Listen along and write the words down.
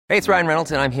Hey, it's Ryan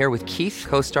Reynolds, and I'm here with Keith,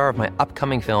 co-star of my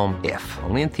upcoming film, If,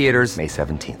 only in theaters May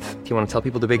 17th. Do you want to tell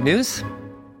people the big news?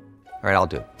 All right, I'll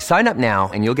do it. Sign up now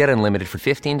and you'll get unlimited for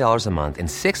 $15 a month and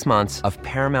 6 months of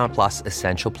Paramount Plus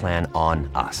Essential Plan on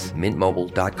us.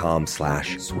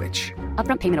 MintMobile.com/switch.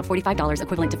 Upfront payment of $45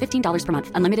 equivalent to $15 per month.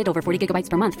 Unlimited over 40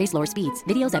 gigabytes per month. Face lower speeds.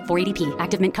 Videos at 480p.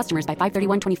 Active Mint customers by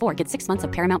 531.24 get 6 months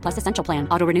of Paramount Plus Essential Plan.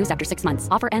 Auto renews after 6 months.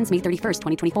 Offer ends May 31st,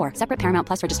 2024. Separate Paramount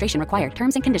Plus registration required.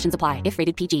 Terms and conditions apply if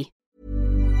rated PG.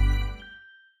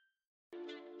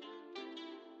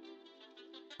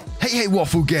 Hey,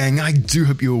 Waffle Gang, I do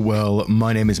hope you're well.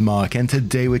 My name is Mark, and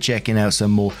today we're checking out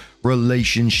some more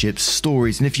relationship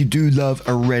stories. And if you do love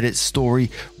a Reddit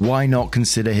story, why not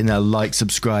consider hitting that like,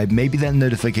 subscribe, maybe that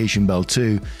notification bell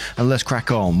too. And let's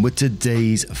crack on with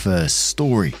today's first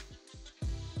story.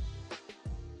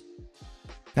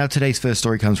 Now, today's first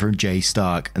story comes from Jay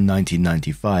Stark in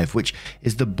 1995, which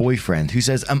is the boyfriend who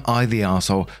says, "Am I the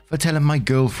arsehole for telling my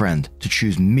girlfriend to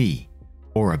choose me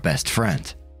or a best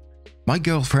friend? My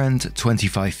girlfriend,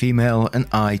 25 female, and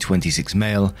I, 26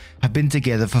 male, have been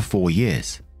together for 4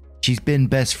 years. She's been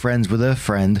best friends with her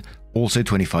friend, also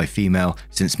 25 female,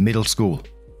 since middle school.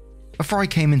 Before I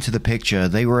came into the picture,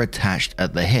 they were attached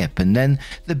at the hip, and then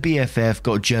the BFF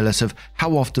got jealous of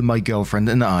how often my girlfriend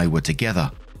and I were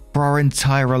together. For our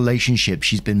entire relationship,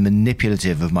 she's been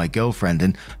manipulative of my girlfriend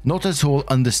and not at all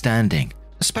understanding,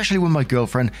 especially when my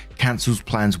girlfriend cancels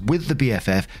plans with the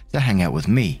BFF to hang out with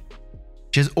me.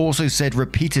 She has also said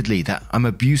repeatedly that I'm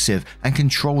abusive and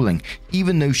controlling,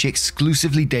 even though she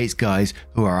exclusively dates guys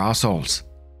who are assholes.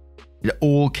 It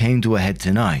all came to a head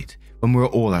tonight when we were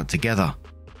all out together.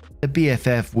 The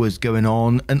BFF was going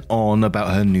on and on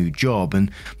about her new job,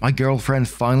 and my girlfriend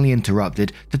finally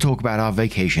interrupted to talk about our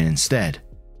vacation instead.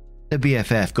 The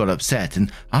BFF got upset and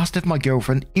asked if my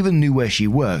girlfriend even knew where she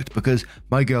worked because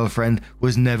my girlfriend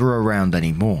was never around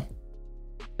anymore.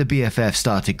 The BFF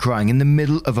started crying in the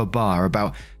middle of a bar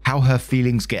about how her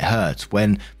feelings get hurt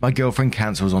when my girlfriend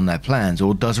cancels on their plans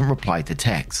or doesn't reply to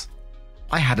texts.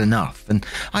 I had enough, and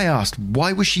I asked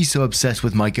why was she so obsessed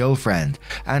with my girlfriend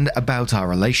and about our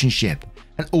relationship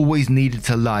and always needed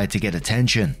to lie to get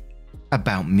attention,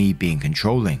 about me being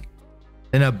controlling.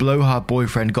 Then her blowhard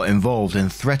boyfriend got involved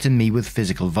and threatened me with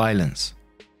physical violence.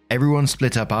 Everyone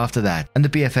split up after that, and the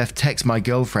BFF texted my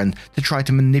girlfriend to try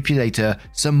to manipulate her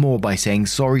some more by saying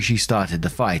sorry she started the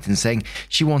fight and saying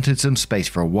she wanted some space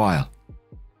for a while.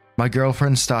 My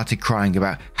girlfriend started crying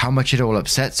about how much it all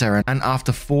upsets her, and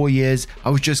after 4 years, I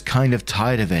was just kind of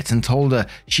tired of it and told her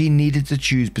she needed to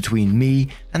choose between me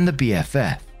and the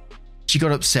BFF. She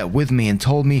got upset with me and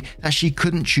told me that she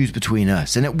couldn't choose between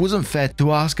us, and it wasn't fair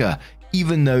to ask her,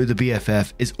 even though the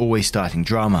BFF is always starting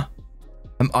drama.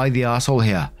 Am I the arsehole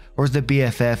here? Or is the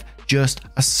BFF just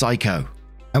a psycho?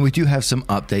 And we do have some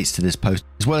updates to this post,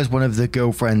 as well as one of the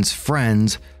girlfriend's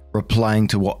friends replying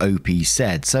to what OP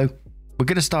said. So we're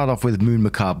going to start off with Moon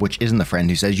Macabre, which isn't the friend,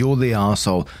 who says, "You're the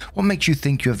arsehole. What makes you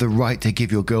think you have the right to give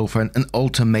your girlfriend an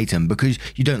ultimatum because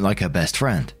you don't like her best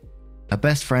friend? Her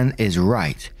best friend is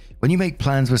right. When you make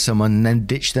plans with someone and then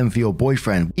ditch them for your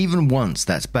boyfriend, even once,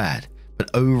 that's bad.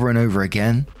 But over and over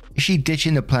again? Is she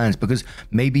ditching the plans because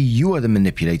maybe you are the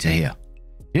manipulator here?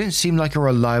 You don't seem like a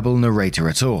reliable narrator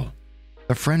at all."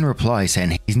 The friend replies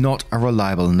saying he's not a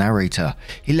reliable narrator.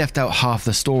 He left out half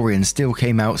the story and still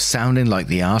came out sounding like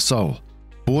the arsehole.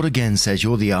 Bored again says,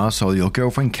 "You're the arsehole. Your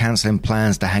girlfriend cancelling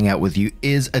plans to hang out with you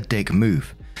is a dick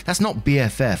move. That's not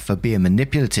BFF for being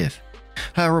manipulative.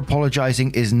 Her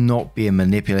apologizing is not being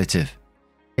manipulative.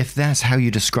 If that's how you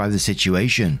describe the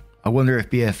situation, I wonder if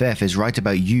BFF is right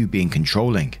about you being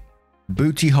controlling."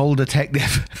 Booty Hole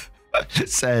Detective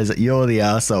says, "You're the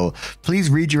arsehole. Please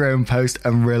read your own post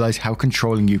and realize how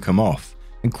controlling you come off."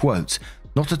 And quotes,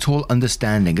 "Not at all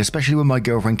understanding, especially when my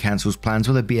girlfriend cancels plans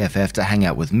with a BFF to hang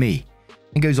out with me."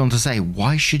 And goes on to say,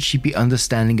 "Why should she be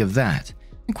understanding of that?"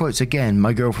 And quotes again,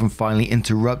 "My girlfriend finally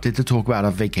interrupted to talk about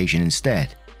our vacation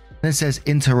instead." Then says,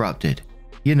 "Interrupted.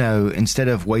 You know, instead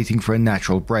of waiting for a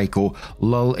natural break or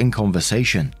lull in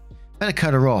conversation. Better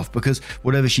cut her off because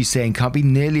whatever she's saying can't be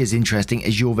nearly as interesting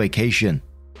as your vacation.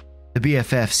 The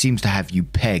BFF seems to have you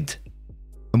pegged."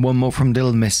 And one more from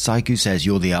Little Miss Psycho says,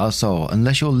 "You're the arsehole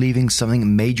unless you're leaving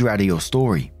something major out of your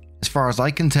story. As far as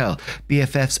I can tell,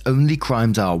 BFF's only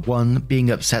crimes are 1. Being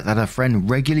upset that her friend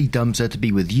regularly dumps her to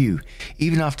be with you,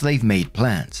 even after they've made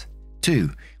plans.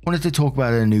 2. Wanted to talk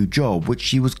about her new job, which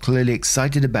she was clearly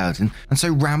excited about and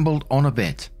so rambled on a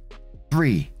bit.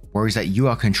 3. Worries that you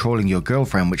are controlling your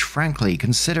girlfriend, which frankly,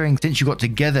 considering since you got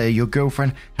together, your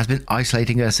girlfriend has been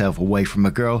isolating herself away from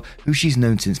a girl who she's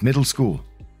known since middle school.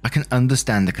 I can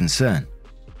understand the concern.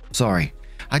 Sorry,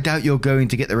 I doubt you're going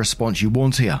to get the response you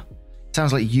want here.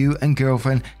 Sounds like you and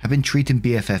girlfriend have been treating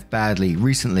BFF badly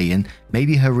recently, and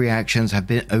maybe her reactions have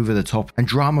been over the top and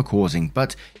drama causing,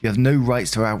 but you have no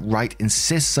rights to outright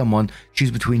insist someone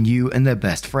choose between you and their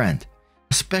best friend,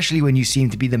 especially when you seem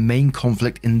to be the main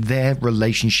conflict in their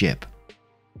relationship.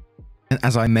 And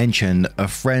as I mentioned, a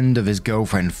friend of his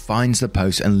girlfriend finds the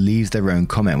post and leaves their own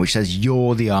comment which says,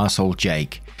 "You're the arsehole,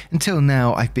 Jake. Until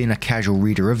now, I've been a casual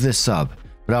reader of this sub.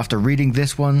 But after reading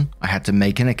this one, I had to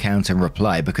make an account and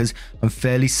reply because I'm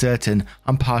fairly certain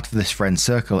I'm part of this friend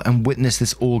circle and witnessed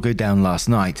this all go down last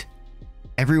night.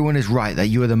 Everyone is right that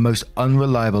you are the most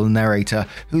unreliable narrator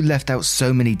who left out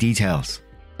so many details.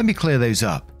 Let me clear those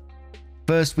up.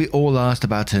 First, we all asked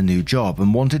about her new job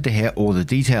and wanted to hear all the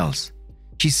details.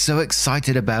 She's so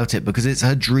excited about it because it's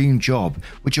her dream job,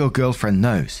 which your girlfriend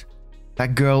knows.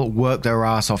 That girl worked her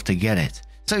ass off to get it,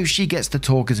 so she gets to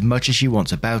talk as much as she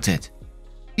wants about it.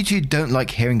 You two don't like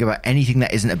hearing about anything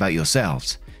that isn't about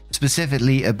yourselves,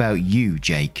 specifically about you,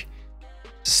 Jake.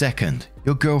 Second,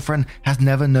 your girlfriend has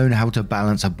never known how to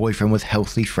balance a boyfriend with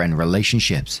healthy friend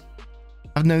relationships.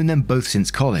 I've known them both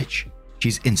since college.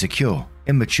 She's insecure,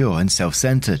 immature, and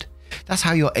self-centered. That's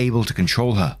how you're able to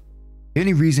control her. The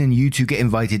only reason you two get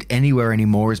invited anywhere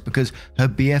anymore is because her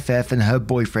BFF and her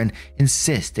boyfriend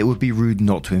insist it would be rude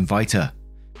not to invite her,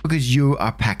 because you are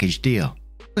a package deal.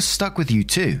 We're stuck with you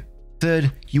too.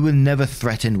 Third, you were never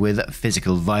threatened with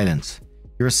physical violence.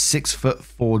 You're a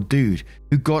 6'4" dude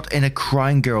who got in a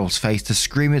crying girl's face to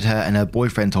scream at her, and her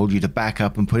boyfriend told you to back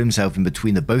up and put himself in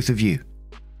between the both of you.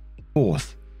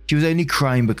 Fourth, she was only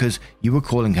crying because you were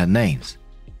calling her names.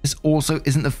 This also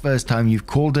isn't the first time you've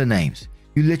called her names.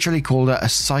 You literally called her a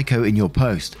psycho in your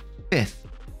post. Fifth,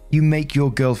 you make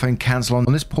your girlfriend cancel on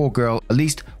this poor girl at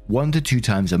least 1 to 2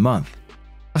 times a month.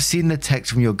 I've seen the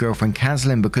text from your girlfriend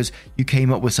cancelling because you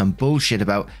came up with some bullshit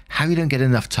about how you don't get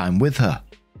enough time with her.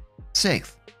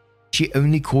 Sixth, she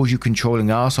only calls you controlling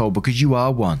arsehole because you are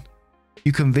one.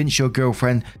 You convinced your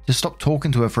girlfriend to stop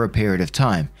talking to her for a period of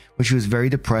time when she was very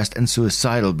depressed and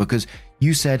suicidal because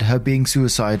you said her being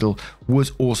suicidal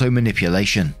was also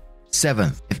manipulation.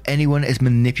 Seventh, if anyone is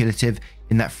manipulative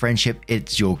in that friendship,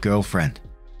 it's your girlfriend.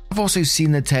 I've also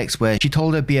seen the text where she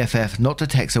told her BFF not to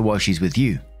text her while she's with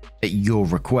you, at your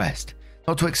request,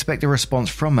 not to expect a response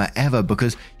from her ever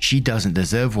because she doesn't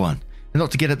deserve one, and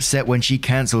not to get upset when she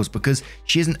cancels because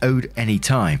she isn't owed any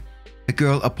time. The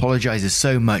girl apologizes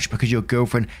so much because your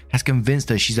girlfriend has convinced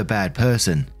her she's a bad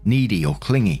person, needy or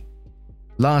clingy.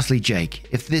 Lastly, Jake,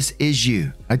 if this is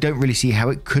you, I don't really see how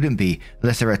it couldn't be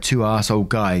unless there are 2 arsehole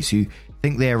guys who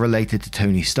think they are related to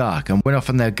Tony Stark and went off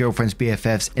on their girlfriend's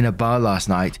BFFs in a bar last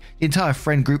night. The entire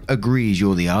friend group agrees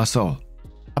you're the arsehole.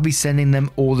 I'll be sending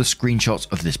them all the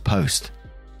screenshots of this post.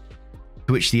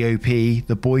 To which the OP,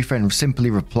 the boyfriend, simply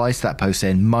replies to that post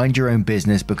saying, "Mind your own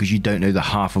business because you don't know the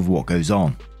half of what goes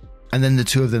on." And then the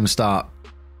two of them start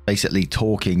basically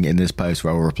talking in this post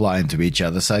while replying to each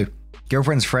other. So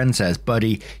girlfriend's friend says,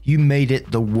 "Buddy, you made it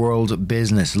the world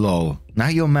business, lol. Now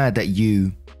you're mad that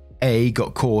you, A,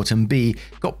 got caught and B,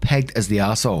 got pegged as the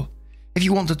arsehole. If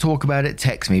you want to talk about it,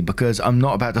 text me because I'm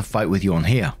not about to fight with you on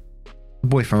here." The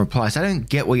boyfriend replies, "I don't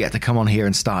get why you had to come on here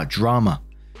and start drama.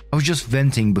 I was just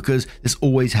venting because this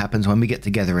always happens when we get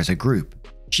together as a group."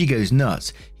 She goes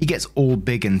nuts. He gets all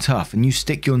big and tough and you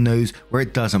stick your nose where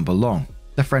it doesn't belong.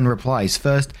 The friend replies,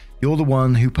 "First, you're the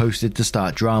one who posted to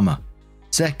start drama.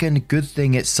 Second, good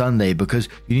thing it's Sunday because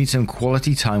you need some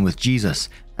quality time with Jesus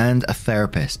and a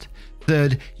therapist.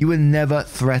 Third, you were never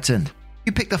threatened.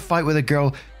 You picked a fight with a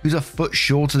girl who's a foot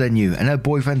shorter than you and her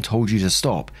boyfriend told you to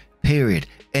stop. Period.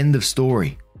 End of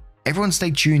story." Everyone stay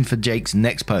tuned for Jake's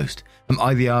next post. Am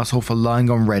I the arsehole for lying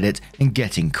on Reddit and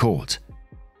getting caught?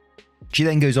 She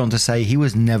then goes on to say he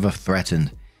was never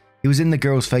threatened. He was in the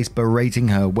girl's face berating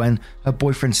her when her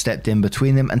boyfriend stepped in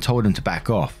between them and told him to back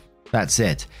off. That's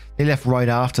it. They left right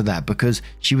after that because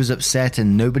she was upset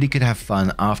and nobody could have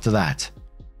fun after that.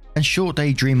 And Short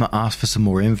Daydreamer asked for some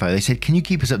more info. They said, "Can you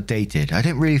keep us updated? I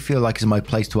don't really feel like it's my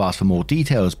place to ask for more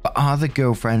details, but are the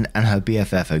girlfriend and her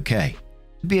BFF okay?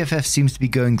 The BFF seems to be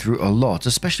going through a lot,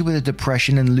 especially with the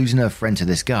depression and losing her friend to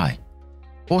this guy.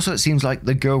 Also, it seems like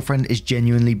the girlfriend is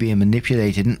genuinely being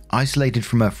manipulated and isolated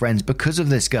from her friends because of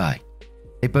this guy.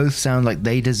 They both sound like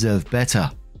they deserve better."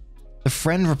 The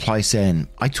friend replies saying,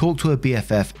 "I talked to her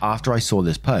BFF after I saw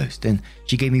this post and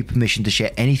she gave me permission to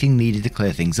share anything needed to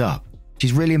clear things up.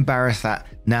 She's really embarrassed that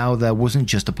now there wasn't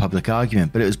just a public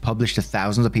argument, but it was published to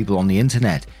thousands of people on the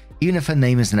internet, even if her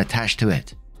name isn't attached to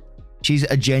it. She's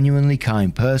a genuinely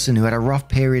kind person who had a rough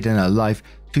period in her life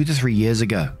 2 to 3 years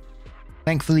ago.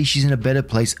 Thankfully, she's in a better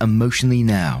place emotionally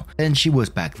now than she was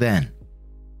back then.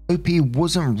 OP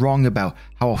wasn't wrong about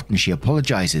how often she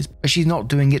apologizes, but she's not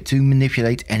doing it to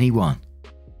manipulate anyone.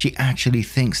 She actually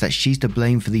thinks that she's to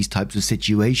blame for these types of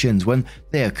situations when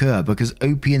they occur because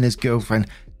OP and his girlfriend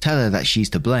tell her that she's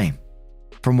to blame.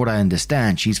 From what I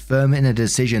understand, she's firm in her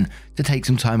decision to take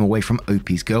some time away from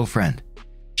OP's girlfriend.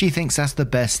 She thinks that's the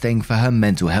best thing for her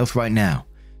mental health right now,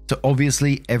 so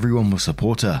obviously everyone will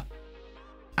support her.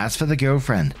 As for the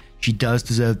girlfriend, she does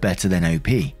deserve better than OP.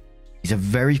 He's a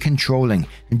very controlling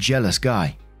and jealous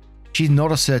guy. She's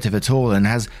not assertive at all and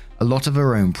has a lot of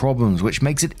her own problems, which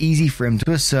makes it easy for him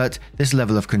to assert this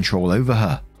level of control over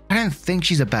her. I don't think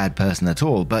she's a bad person at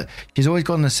all, but she's always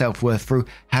gotten her self-worth through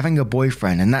having a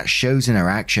boyfriend, and that shows in her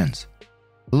actions.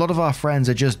 A lot of our friends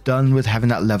are just done with having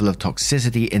that level of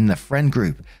toxicity in the friend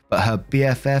group, but her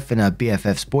BFF and her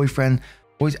BFF's boyfriend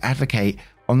always advocate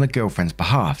on the girlfriend's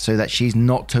behalf so that she's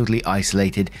not totally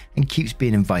isolated and keeps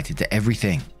being invited to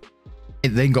everything.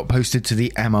 It then got posted to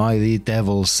the Am I the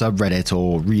Devil subreddit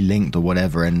or relinked or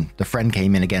whatever, and the friend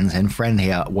came in again saying, "Friend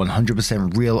here,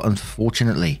 100% real,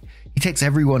 unfortunately." He takes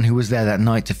everyone who was there that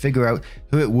night to figure out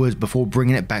who it was before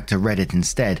bringing it back to Reddit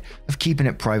instead of keeping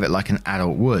it private like an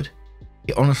adult would.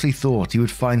 He honestly thought he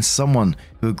would find someone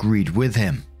who agreed with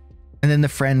him. And then the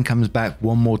friend comes back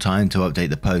one more time to update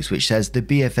the post, which says the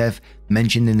BFF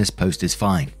mentioned in this post is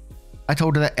fine. I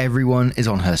told her that everyone is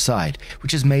on her side,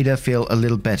 which has made her feel a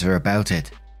little better about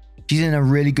it. She's in a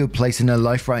really good place in her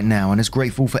life right now and is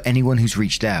grateful for anyone who's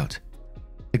reached out.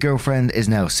 The girlfriend is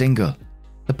now single.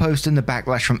 The post and the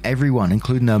backlash from everyone,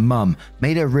 including her mum,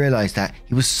 made her realize that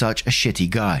he was such a shitty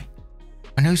guy.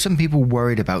 I know some people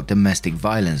worried about domestic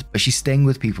violence, but she's staying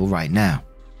with people right now.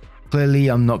 Clearly,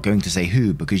 I'm not going to say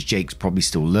who because Jake's probably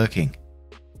still lurking.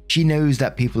 She knows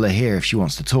that people are here if she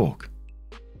wants to talk.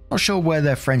 Not sure where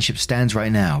their friendship stands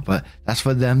right now, but that's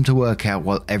for them to work out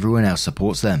while everyone else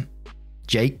supports them.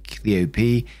 Jake, the OP,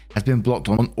 has been blocked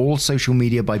on all social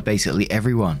media by basically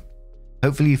everyone.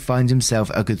 Hopefully he finds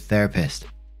himself a good therapist.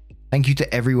 Thank you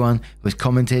to everyone who has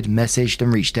commented, messaged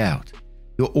and reached out.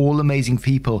 You're all amazing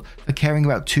people for caring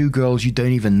about two girls you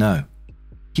don't even know.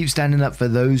 Keep standing up for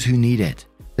those who need it.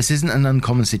 This isn't an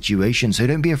uncommon situation, so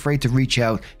don't be afraid to reach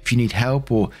out if you need help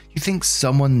or you think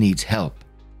someone needs help.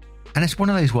 And it's one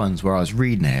of those ones where I was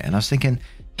reading it and I was thinking,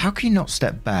 how can you not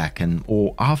step back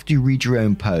or after you read your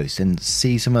own post and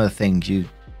see some of the things you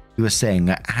were saying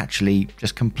are actually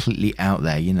just completely out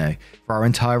there, you know. For our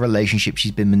entire relationship,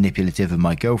 she's been manipulative of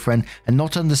my girlfriend and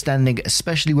not understanding,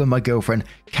 especially when my girlfriend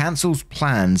cancels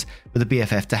plans with a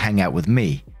BFF to hang out with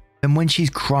me. And when she's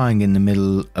crying in the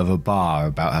middle of a bar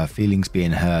about her feelings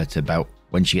being hurt, about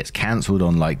when she gets cancelled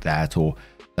on like that, or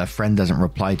her friend doesn't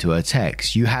reply to her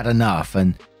text, you had enough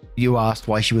and you asked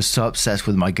why she was so obsessed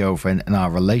with my girlfriend and our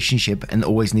relationship and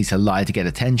always needs to lie to get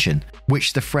attention,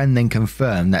 which the friend then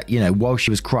confirmed that, you know, while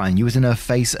she was crying, you was in her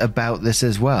face about this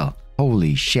as well.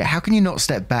 Holy shit, how can you not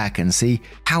step back and see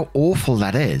how awful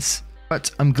that is? But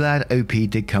I'm glad OP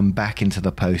did come back into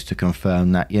the post to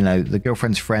confirm that, you know, the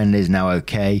girlfriend's friend is now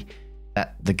okay,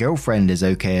 that the girlfriend is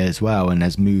okay as well and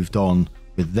has moved on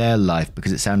with their life,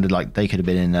 because it sounded like they could have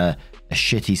been in a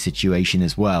shitty situation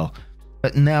as well.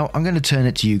 But now I'm going to turn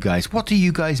it to you guys. What do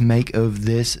you guys make of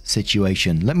this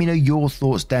situation? Let me know your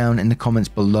thoughts down in the comments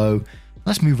below.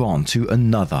 Let's move on to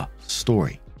another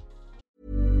story.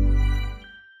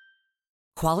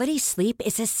 Quality sleep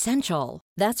is essential.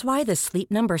 That's why the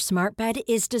Sleep Number Smart Bed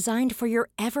is designed for your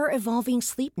ever-evolving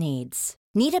sleep needs.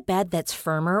 Need a bed that's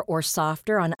firmer or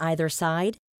softer on either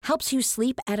side? Helps you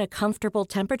sleep at a comfortable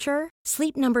temperature?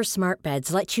 Sleep Number Smart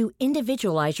Beds let you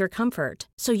individualize your comfort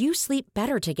so you sleep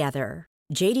better together.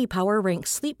 J.D. Power ranks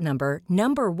Sleep Number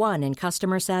number 1 in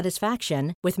customer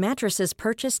satisfaction with mattresses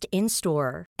purchased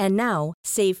in-store. And now,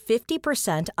 save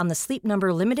 50% on the Sleep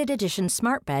Number Limited Edition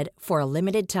Smart Bed for a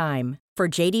limited time. For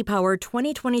J.D. Power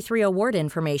 2023 award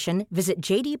information, visit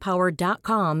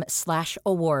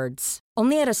jdpower.com/awards.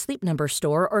 Only at a Sleep Number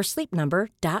store or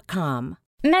sleepnumber.com.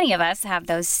 Many of us have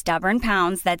those stubborn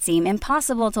pounds that seem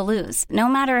impossible to lose, no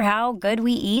matter how good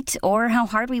we eat or how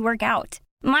hard we work out.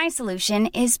 My solution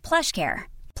is PlushCare.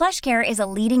 PlushCare is a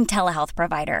leading telehealth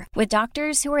provider with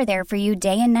doctors who are there for you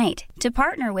day and night to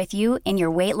partner with you in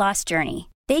your weight loss journey.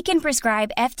 They can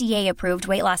prescribe FDA-approved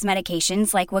weight loss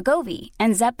medications like Wegovy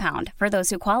and Zepbound for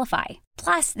those who qualify.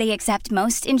 Plus, they accept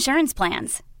most insurance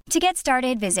plans. To get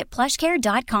started, visit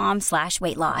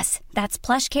plushcare.com/weightloss. That's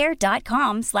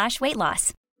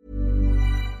plushcare.com/weightloss.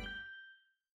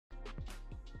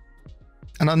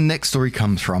 And our next story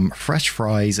comes from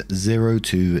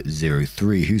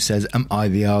FreshFries0203, who says, "Am I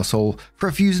the arsehole for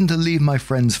refusing to leave my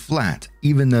friend's flat,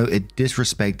 even though it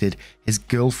disrespected his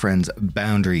girlfriend's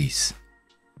boundaries?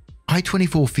 I,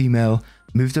 24 female,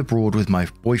 Moved abroad with my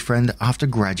boyfriend after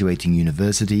graduating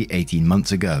university 18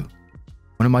 months ago.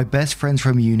 One of my best friends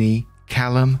from uni,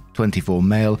 Callum, 24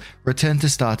 male, returned to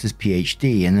start his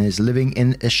PhD and is living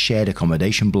in a shared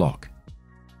accommodation block.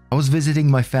 I was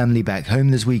visiting my family back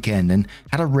home this weekend and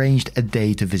had arranged a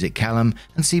day to visit Callum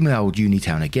and see my old uni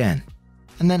town again,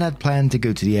 and then had planned to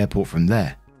go to the airport from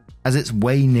there, as it's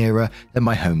way nearer than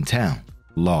my hometown.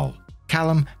 Lol.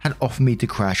 Callum had offered me to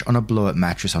crash on a blow-up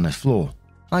mattress on his floor,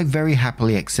 and I very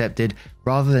happily accepted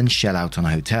rather than shell out on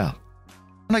a hotel.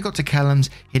 When I got to Callum's,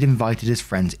 he'd invited his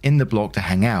friends in the block to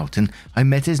hang out, and I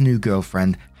met his new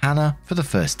girlfriend, Hannah, for the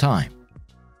first time.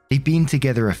 They'd been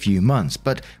together a few months,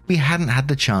 but we hadn't had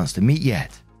the chance to meet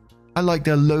yet. I liked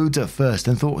her loads at first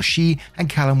and thought she and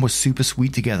Callum were super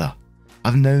sweet together.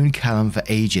 I've known Callum for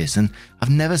ages and I've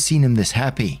never seen him this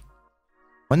happy.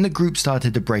 When the group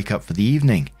started to break up for the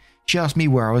evening, she asked me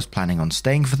where I was planning on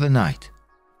staying for the night.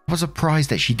 I was surprised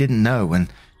that she didn't know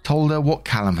and told her what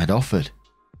Callum had offered.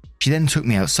 She then took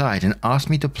me outside and asked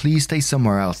me to please stay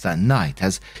somewhere else that night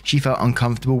as she felt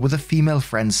uncomfortable with a female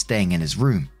friend staying in his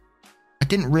room. I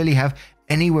didn't really have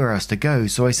anywhere else to go,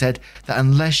 so I said that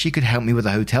unless she could help me with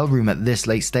a hotel room at this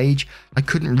late stage, I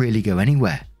couldn't really go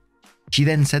anywhere. She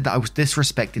then said that I was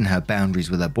disrespecting her boundaries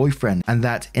with her boyfriend and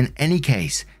that in any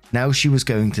case, now she was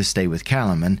going to stay with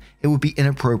Callum and it would be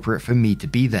inappropriate for me to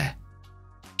be there.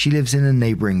 She lives in a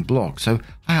neighbouring block, so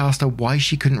I asked her why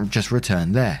she couldn't just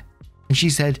return there. And she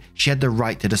said she had the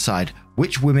right to decide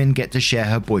which women get to share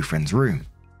her boyfriend's room,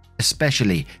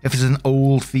 especially if it's an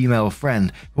old female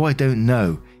friend who I don't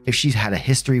know if she's had a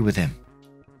history with him.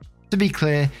 To be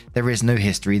clear, there is no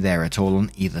history there at all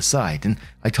on either side, and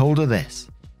I told her this,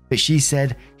 but she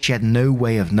said she had no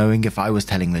way of knowing if I was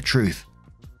telling the truth.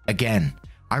 Again,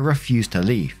 I refused to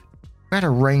leave. We had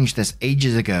arranged this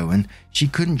ages ago, and she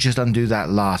couldn't just undo that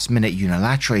last minute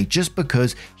unilaterally just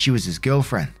because she was his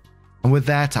girlfriend. And with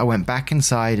that, I went back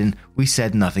inside and we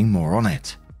said nothing more on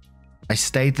it. I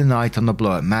stayed the night on the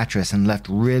blow-up mattress and left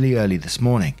really early this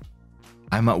morning.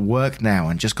 I'm at work now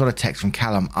and just got a text from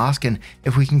Callum asking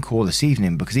if we can call this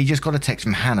evening because he just got a text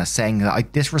from Hannah saying that I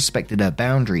disrespected her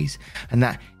boundaries and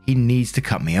that he needs to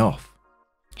cut me off.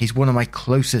 He's one of my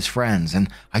closest friends and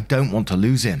I don't want to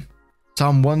lose him. So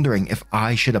I'm wondering if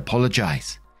I should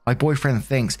apologize. My boyfriend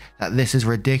thinks that this is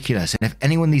ridiculous and if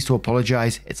anyone needs to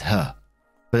apologize, it's her.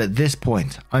 But at this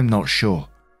point, I'm not sure.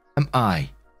 Am I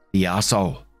the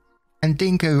arsehole? And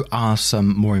Dinko asks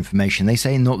some more information. They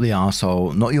say not the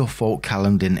arsehole, not your fault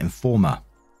Callum didn't inform her.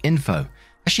 Info,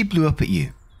 as she blew up at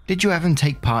you, did you have him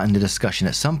take part in the discussion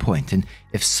at some point? And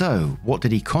if so, what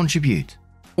did he contribute?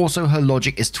 Also, her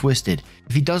logic is twisted.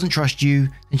 If he doesn't trust you,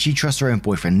 then she trusts her own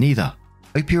boyfriend neither.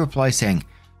 OP replies saying,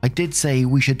 I did say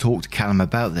we should talk to Callum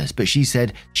about this, but she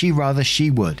said she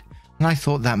would. And I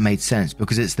thought that made sense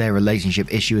because it's their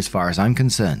relationship issue as far as I'm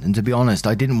concerned. And to be honest,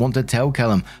 I didn't want to tell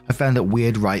Callum. I found it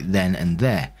weird right then and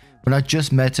there, when I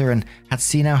just met her and had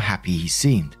seen how happy he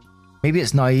seemed. Maybe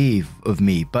it's naive of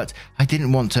me, but I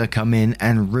didn't want to come in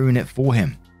and ruin it for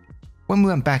him. When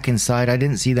we went back inside, I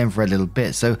didn't see them for a little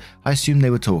bit, so I assumed they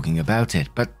were talking about it.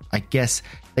 But I guess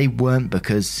they weren't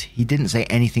because he didn't say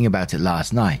anything about it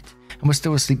last night and was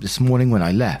still asleep this morning when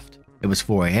I left. It was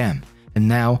 4 a.m. and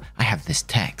now I have this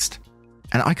text.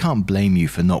 And I can't blame you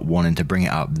for not wanting to bring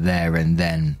it up there and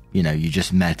then. You know, you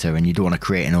just met her and you don't want to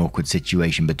create an awkward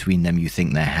situation between them. You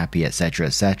think they're happy, etc.,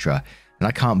 etc. And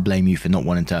I can't blame you for not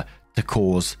wanting to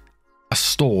cause a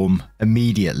storm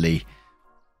immediately.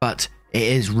 But it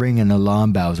is ringing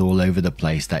alarm bells all over the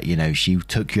place that, you know, she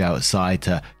took you outside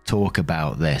to talk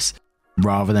about this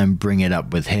rather than bring it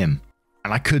up with him.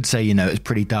 And I could say, you know, it's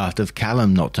pretty daft of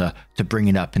Callum not to bring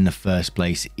it up in the first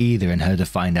place either and her to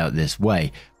find out this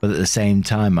way. But at the same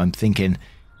time, I'm thinking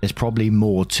there's probably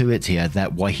more to it here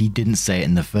that why he didn't say it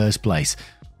in the first place.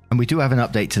 And we do have an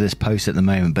update to this post at the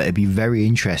moment, but it'd be very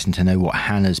interesting to know what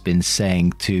Hannah's been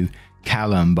saying to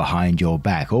Callum behind your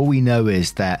back. All we know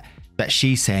is that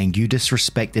she's saying you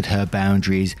disrespected her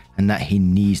boundaries and that he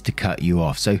needs to cut you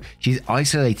off. So she's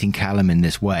isolating Callum in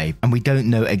this way, and we don't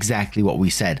know exactly what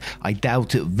we said. I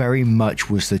doubt it very much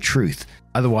was the truth.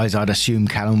 Otherwise, I'd assume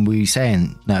Callum would be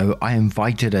saying, no, I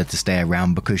invited her to stay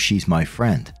around because she's my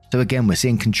friend. So again, we're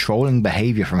seeing controlling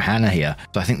behavior from Hannah here.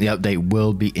 So I think the update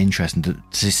will be interesting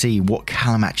to see what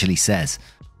Callum actually says.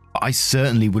 I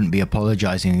certainly wouldn't be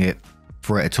apologizing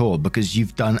for it at all because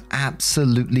you've done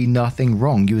absolutely nothing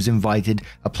wrong. You was invited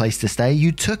a place to stay,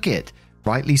 you took it,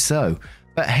 rightly so.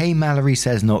 But hey, Mallory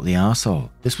says not the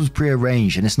arsehole. This was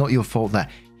prearranged and it's not your fault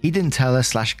that he didn't tell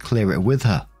her / clear it with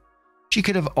her. She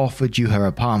could have offered you her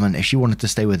apartment if she wanted to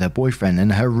stay with her boyfriend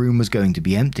and her room was going to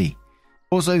be empty.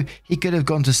 Also, he could have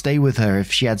gone to stay with her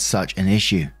if she had such an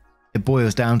issue. It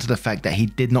boils down to the fact that he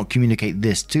did not communicate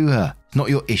this to her. It's not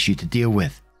your issue to deal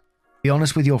with. Be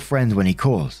honest with your friend when he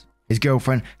calls. His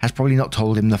girlfriend has probably not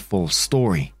told him the full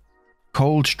story.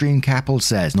 Coldstream Capel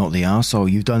says, not the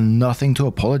arsehole, you've done nothing to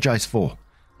apologize for.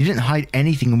 You didn't hide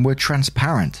anything and were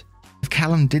transparent. If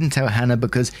Callum didn't tell Hannah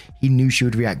because he knew she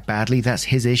would react badly, that's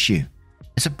his issue.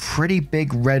 It's a pretty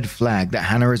big red flag that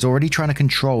Hannah is already trying to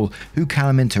control who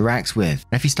Callum interacts with.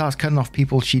 And if he starts cutting off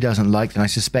people she doesn't like, then I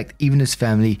suspect even his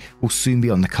family will soon be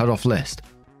on the cut-off list.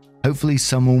 Hopefully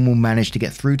someone will manage to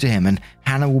get through to him and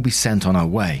Hannah will be sent on her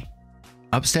way.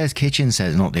 Upstairs Kitchen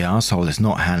says not the arsehole is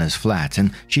not Hannah's flat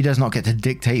and she does not get to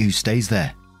dictate who stays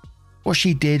there. What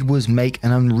she did was make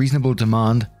an unreasonable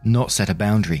demand, not set a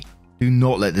boundary. Do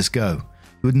not let this go.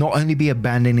 You would not only be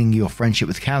abandoning your friendship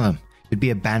with Callum, you'd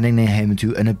be abandoning him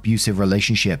to an abusive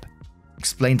relationship.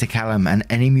 Explain to Callum and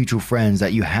any mutual friends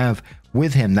that you have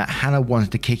with him that Hannah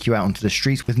wanted to kick you out onto the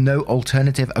streets with no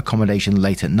alternative accommodation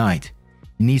late at night.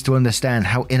 He needs to understand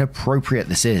how inappropriate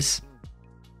this is.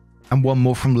 And one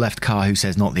more from Left Car who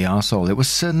says not the arsehole. It was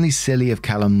certainly silly of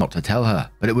Callum not to tell her,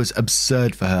 but it was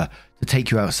absurd for her to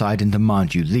take you outside and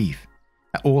demand you leave.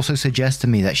 That also suggests to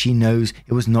me that she knows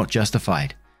it was not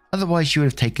justified. Otherwise she would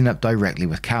have taken up directly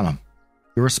with Callum.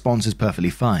 Your response is perfectly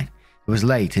fine. It was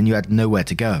late and you had nowhere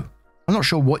to go. I'm not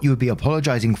sure what you would be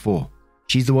apologizing for.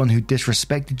 She's the one who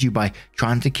disrespected you by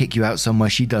trying to kick you out somewhere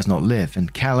she does not live,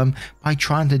 and Callum by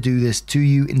trying to do this to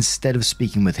you instead of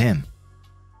speaking with him.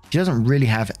 She doesn't really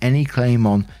have any claim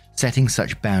on setting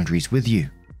such boundaries with you.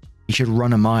 He should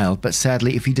run a mile, but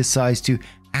sadly if he decides to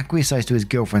acquiesce to his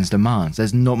girlfriend's demands,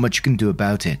 there's not much you can do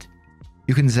about it.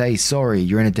 You can say, sorry,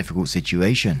 you're in a difficult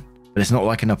situation, but it's not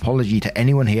like an apology to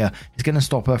anyone here is going to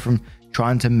stop her from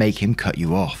trying to make him cut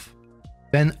you off.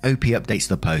 Then OP updates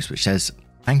the post which says,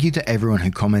 thank you to everyone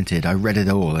who commented, I read it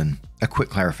all, and a quick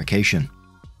clarification.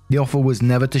 The offer was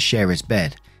never to share his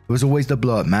bed, it was always the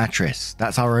blow-up mattress,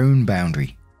 that's our own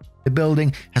boundary. The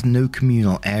building has no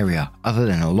communal area other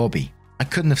than a lobby. I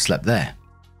couldn't have slept there.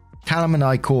 Callum and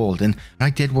I called and I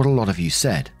did what a lot of you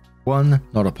said. 1,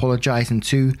 not apologize, and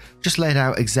 2, just let it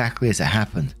out exactly as it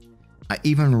happened. I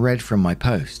even read from my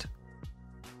post.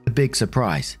 The big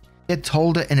surprise. He had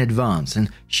told her in advance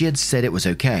and she had said it was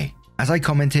okay. As I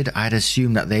commented, I had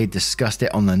assumed that they had discussed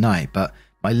it on the night, but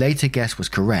my later guess was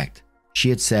correct. She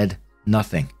had said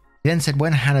nothing. He then said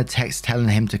when Hannah texted telling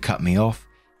him to cut me off,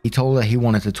 he told her he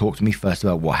wanted to talk to me first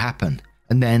about what happened,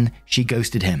 and then she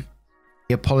ghosted him.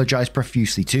 He apologized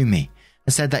profusely to me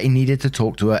and said that he needed to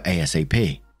talk to her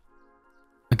ASAP.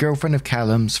 A girlfriend of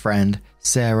Callum's friend,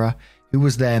 Sarah, who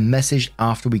was there, messaged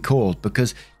after we called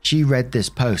because she read this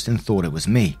post and thought it was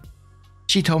me.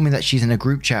 She told me that she's in a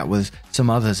group chat with some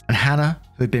others, and Hannah,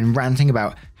 who had been ranting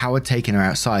about how I'd taken her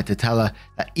outside to tell her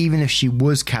that even if she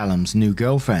was Callum's new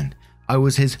girlfriend, I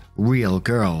was his real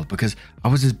girl because I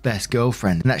was his best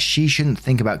girlfriend and that she shouldn't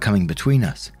think about coming between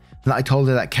us. And that I told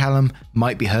her that Callum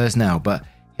might be hers now, but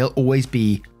he'll always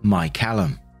be my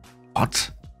Callum.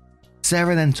 What?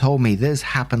 Sarah then told me this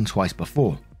happened twice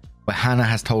before, where Hannah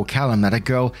has told Callum that a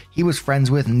girl he was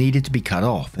friends with needed to be cut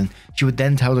off, and she would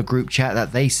then tell the group chat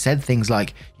that they said things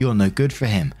like, you're no good for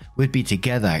him, we'd be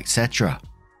together, etc.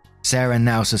 Sarah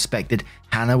now suspected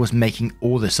Hannah was making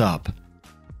all this up.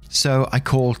 So I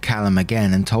called Callum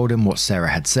again and told him what Sarah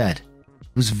had said. He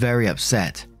was very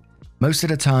upset. Most of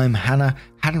the time, Hannah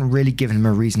hadn't really given him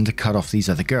a reason to cut off these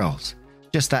other girls.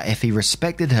 Just that if he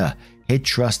respected her, he'd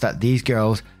trust that these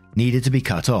girls needed to be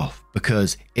cut off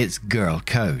because it's girl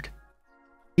code.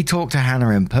 He talked to Hannah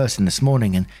in person this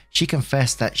morning and she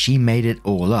confessed that she made it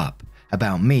all up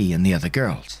about me and the other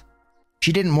girls.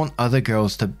 She didn't want other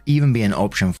girls to even be an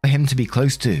option for him to be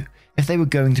close to if they were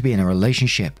going to be in a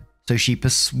relationship. So she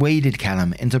persuaded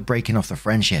Callum into breaking off the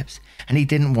friendships, and he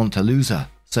didn't want to lose her,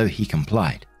 so he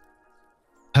complied.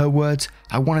 Her words,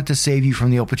 I wanted to save you from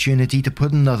the opportunity to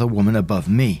put another woman above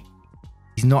me.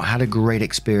 He's not had a great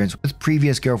experience with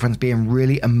previous girlfriends being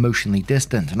really emotionally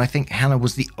distant, and I think Hannah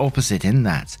was the opposite in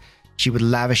that. She would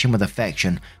lavish him with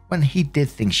affection when he did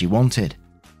things she wanted.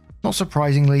 Not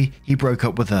surprisingly, he broke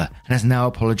up with her and has now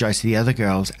apologized to the other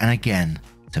girls and again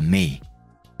to me.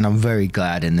 And I'm very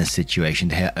glad in this situation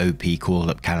to hear OP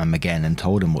call up Callum again and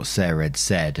told him what Sarah had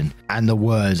said and the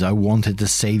words, I wanted to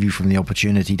save you from the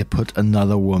opportunity to put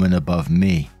another woman above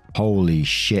me. Holy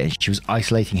shit. She was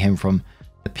isolating him from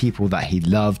the people that he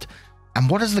loved. And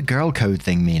what does the girl code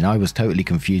thing mean? I was totally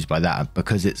confused by that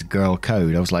because it's girl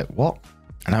code. I was like, what?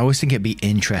 And I always think it'd be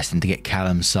interesting to get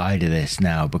Callum's side of this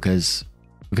now because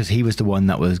because he was the one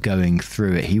that was going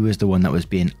through it. He was the one that was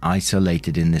being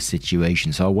isolated in this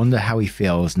situation. So I wonder how he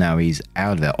feels now he's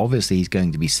out of it. Obviously, he's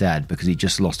going to be sad because he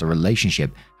just lost a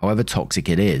relationship, however toxic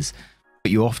it is.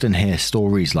 But you often hear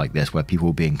stories like this where people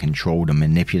are being controlled and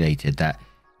manipulated, that,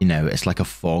 you know, it's like a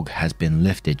fog has been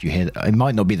lifted. You hear that. It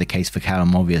might not be the case for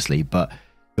Callum, obviously, but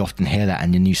you often hear that,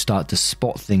 and then you start to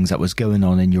spot things that was going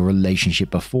on in your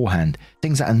relationship beforehand,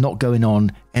 things that are not going on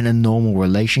in a normal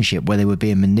relationship where they were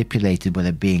being manipulated, where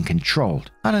they're being controlled.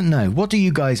 I don't know. What do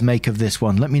you guys make of this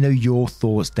one? Let me know your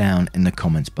thoughts down in the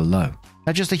comments below.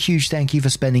 Now, just a huge thank you for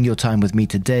spending your time with me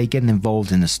today, getting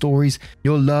involved in the stories.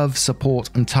 Your love,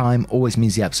 support, and time always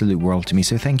means the absolute world to me.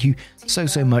 So thank you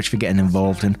so much for getting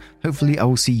involved, and hopefully I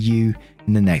will see you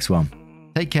in the next one.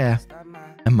 Take care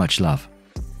and much love.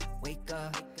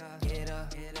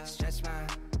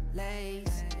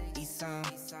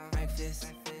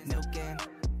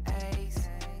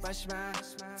 Brush my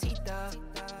teeth up,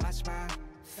 wash my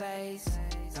face,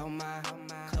 throw my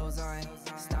clothes on,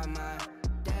 start my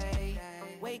day.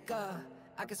 Wake up,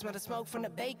 I can smell the smoke from the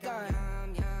bacon.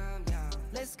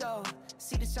 Let's go,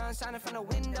 see the sun shining from the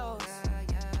windows.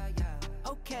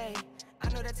 Okay, I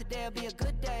know that today'll be a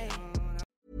good day.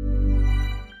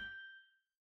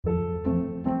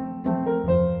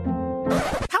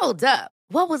 Hold up.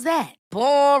 What was that?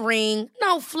 Boring.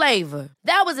 No flavor.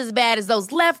 That was as bad as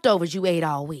those leftovers you ate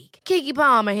all week. Keke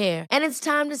Palmer here. And it's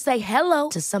time to say hello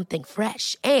to something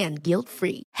fresh and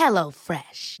guilt-free. Hello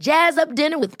Fresh. Jazz up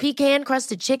dinner with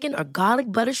pecan-crusted chicken or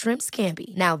garlic butter shrimp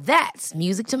scampi. Now that's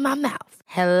music to my mouth.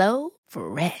 Hello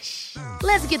Fresh.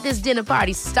 Let's get this dinner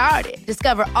party started.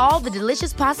 Discover all the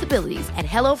delicious possibilities at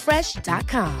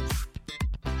HelloFresh.com.